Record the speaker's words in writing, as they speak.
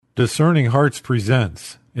Discerning Hearts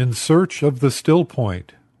presents In Search of the Still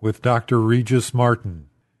Point with Dr. Regis Martin.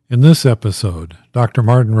 In this episode, Dr.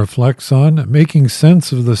 Martin reflects on Making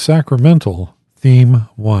Sense of the Sacramental, Theme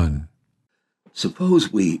 1.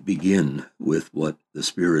 Suppose we begin with what the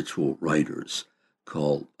spiritual writers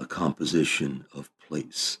call a composition of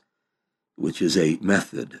place, which is a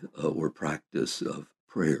method or practice of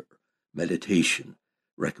prayer, meditation,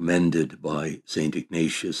 recommended by St.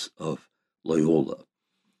 Ignatius of Loyola.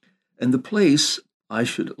 And the place I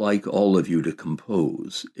should like all of you to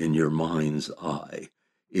compose in your mind's eye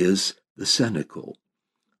is the cenacle,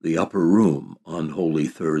 the upper room on Holy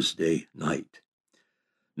Thursday night.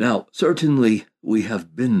 Now, certainly we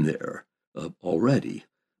have been there already,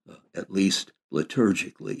 at least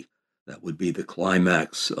liturgically. That would be the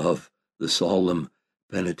climax of the solemn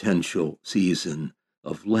penitential season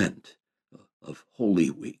of Lent, of Holy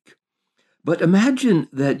Week. But imagine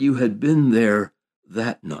that you had been there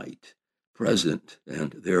that night, present,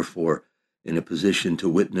 and therefore in a position to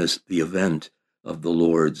witness the event of the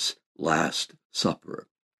Lord's Last Supper,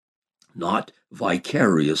 not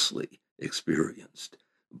vicariously experienced,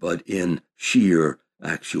 but in sheer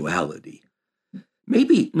actuality.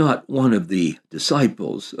 Maybe not one of the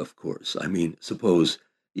disciples, of course. Suppose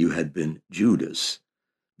you had been Judas,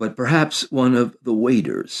 but perhaps one of the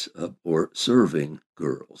waiters or serving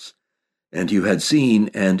girls, and you had seen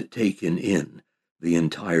and taken in the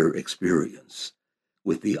entire experience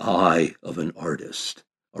with the eye of an artist,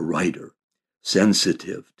 a writer,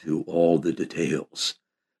 sensitive to all the details.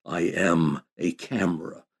 I am a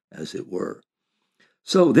camera, as it were.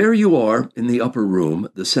 So there you are in the upper room,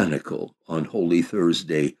 the cenacle, on Holy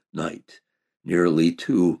Thursday night, nearly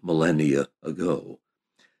 2 millennia ago.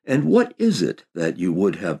 And what is it that you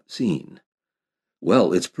would have seen?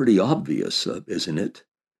 Well, it's pretty obvious, isn't it?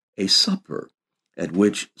 A supper at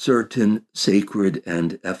which certain sacred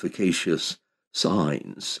and efficacious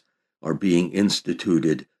signs are being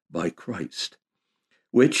instituted by Christ,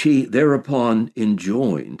 which he thereupon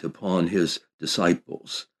enjoined upon his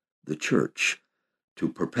disciples, the church, to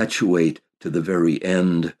perpetuate to the very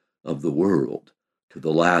end of the world, to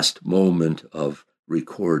the last moment of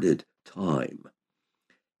recorded time.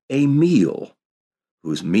 A meal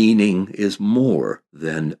whose meaning is more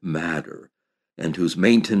than matter, and whose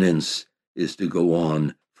maintenance is to go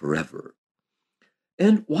on forever.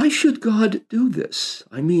 And why should God do this?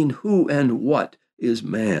 Who and what is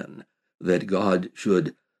man that God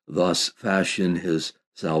should thus fashion his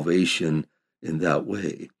salvation in that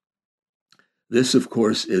way? This, of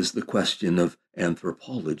course, is the question of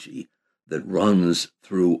anthropology that runs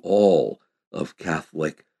through all of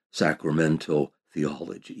Catholic sacramental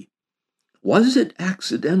theology. Was it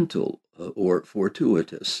accidental or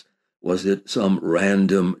fortuitous? Was it some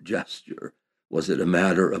random gesture? Was it a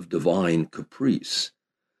matter of divine caprice?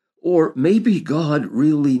 Or maybe God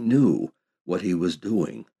really knew what he was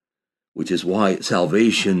doing, which is why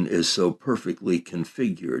salvation is so perfectly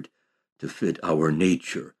configured to fit our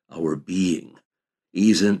nature, our being,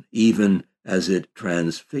 even as it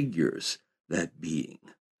transfigures that being.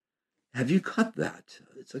 Have you got that?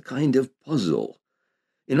 It's a kind of puzzle.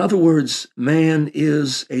 In other words, man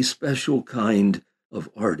is a special kind of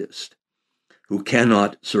artist who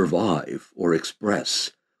cannot survive or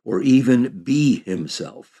express or even be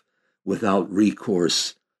himself without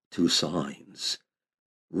recourse to signs,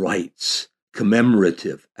 rites,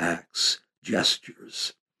 commemorative acts,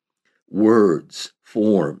 gestures, words,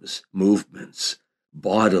 forms, movements,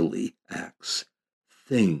 bodily acts,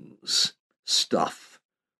 things, stuff,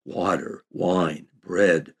 water, wine,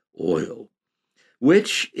 bread, oil,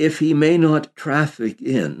 which, if he may not traffic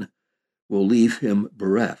in, will leave him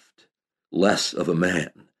bereft, less of a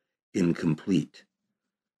man, incomplete.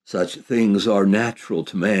 Such things are natural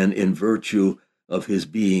to man in virtue of his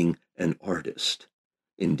being an artist,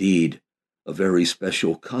 indeed, a very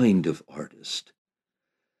special kind of artist.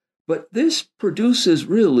 But this produces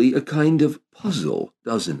really a kind of puzzle,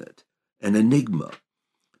 doesn't it? An enigma.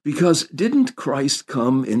 Because didn't Christ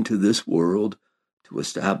come into this world to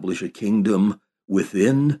establish a kingdom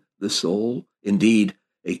within the soul? Indeed,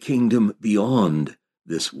 a kingdom beyond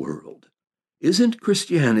this world. Isn't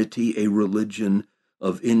Christianity a religion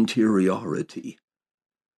of interiority?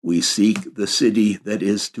 We seek the city that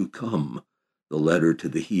is to come, the letter to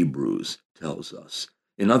the Hebrews tells us.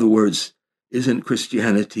 In other words, isn't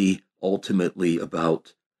Christianity ultimately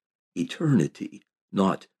about eternity,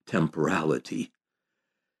 not temporality?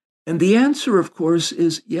 And the answer, of course,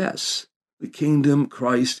 is yes. The kingdom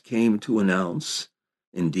Christ came to announce,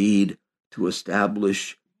 indeed, to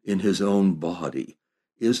establish in his own body,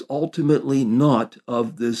 is ultimately not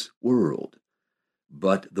of this world,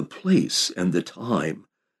 but the place and the time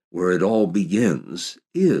where it all begins,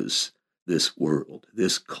 is this world,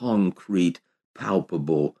 this concrete,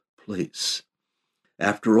 palpable place.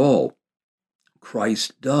 After all,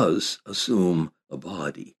 Christ does assume a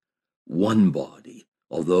body, one body,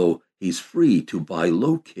 although he's free to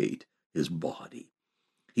bilocate his body.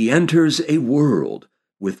 He enters a world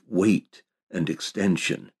with weight and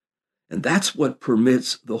extension, and that's what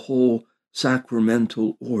permits the whole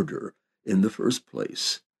sacramental order in the first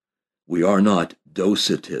place. We are not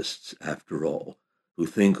docetists, after all, who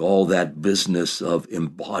think all that business of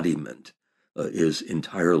embodiment is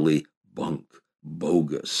entirely bunk,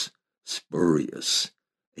 bogus, spurious,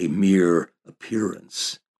 a mere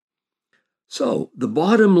appearance. So the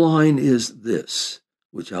bottom line is this,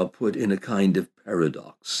 which I'll put in a kind of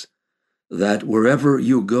paradox, that wherever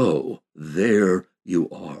you go, there you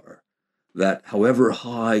are, that however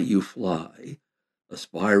high you fly,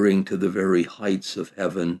 aspiring to the very heights of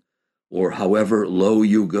heaven, or however low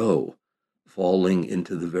you go, falling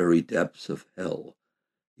into the very depths of hell,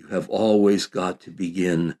 you have always got to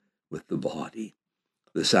begin with the body,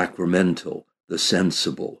 the sacramental, the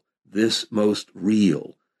sensible, this most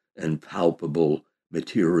real and palpable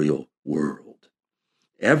material world.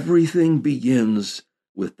 Everything begins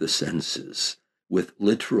with the senses, with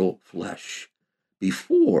literal flesh,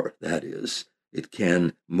 before, that is, it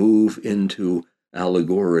can move into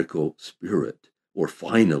allegorical spirit, or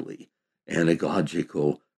finally,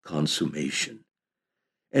 anagogical consummation.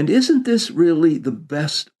 And isn't this really the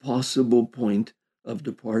best possible point of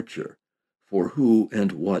departure for who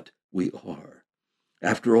and what we are?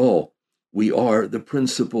 After all, we are the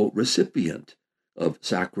principal recipient of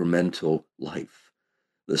sacramental life.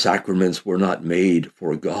 The sacraments were not made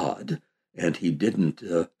for God, and he didn't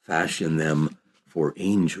fashion them for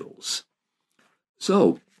angels.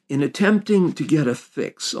 So, in attempting to get a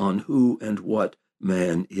fix on who and what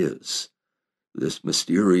man is, this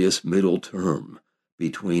mysterious middle term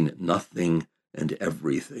between nothing and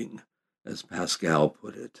everything, as Pascal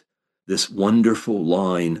put it, this wonderful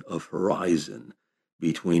line of horizon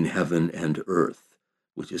between heaven and earth,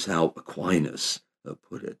 which is how Aquinas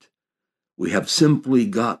put it, we have simply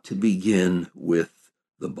got to begin with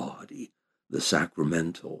the body, the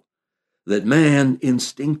sacramental, that man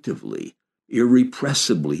instinctively,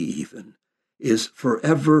 irrepressibly even, is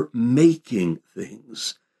forever making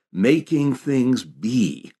things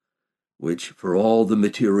be, which for all the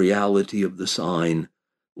materiality of the sign,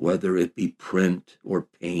 whether it be print or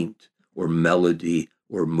paint or melody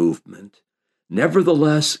or movement,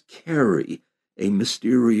 nevertheless carry a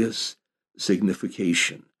mysterious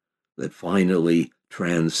signification that finally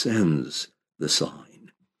transcends the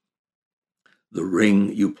sign. The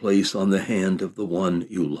ring you place on the hand of the one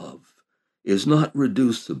you love is not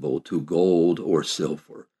reducible to gold or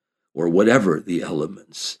silver, or whatever the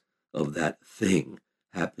elements of that thing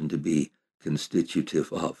happen to be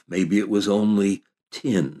constitutive of. Maybe it was only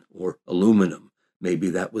tin or aluminum. Maybe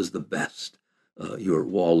that was the best your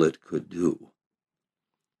wallet could do.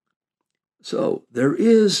 So there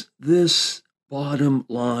is this bottom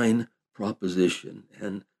line proposition,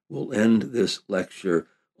 and we'll end this lecture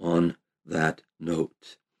on that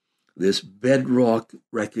note. This bedrock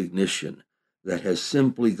recognition that has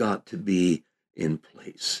simply got to be in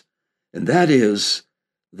place. And that is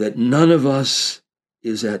that none of us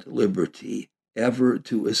is at liberty ever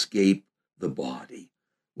to escape the body,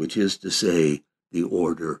 which is to say, the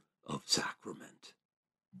order of sacrament.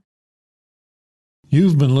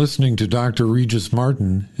 You've been listening to Dr. Regis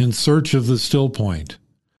Martin in Search of the Still Point.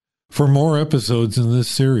 For more episodes in this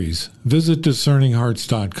series, visit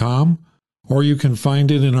discerninghearts.com, or you can find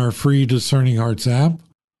it in our free Discerning Hearts app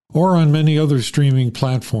or on many other streaming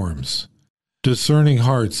platforms. Discerning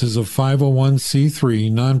Hearts is a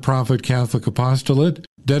 501c3 nonprofit Catholic apostolate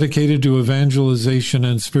dedicated to evangelization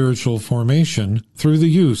and spiritual formation through the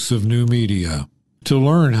use of new media. To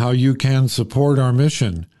learn how you can support our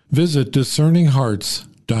mission, visit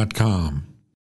discerninghearts.com.